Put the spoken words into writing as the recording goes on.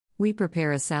We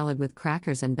prepare a salad with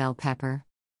crackers and bell pepper.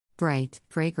 Bright,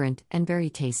 fragrant, and very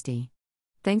tasty.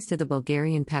 Thanks to the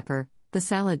Bulgarian pepper, the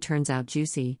salad turns out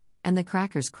juicy, and the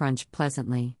crackers crunch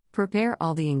pleasantly. Prepare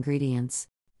all the ingredients.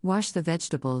 Wash the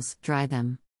vegetables, dry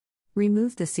them.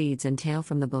 Remove the seeds and tail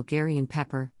from the Bulgarian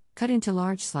pepper, cut into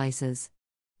large slices.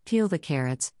 Peel the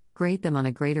carrots, grate them on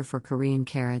a grater for Korean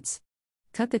carrots.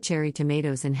 Cut the cherry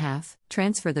tomatoes in half,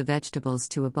 transfer the vegetables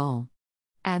to a bowl.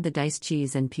 Add the diced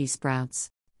cheese and pea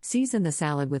sprouts. Season the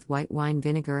salad with white wine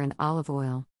vinegar and olive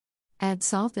oil. Add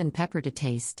salt and pepper to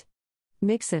taste.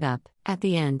 Mix it up. At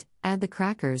the end, add the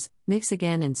crackers, mix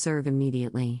again and serve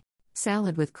immediately.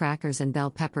 Salad with crackers and bell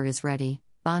pepper is ready.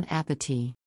 Bon appétit!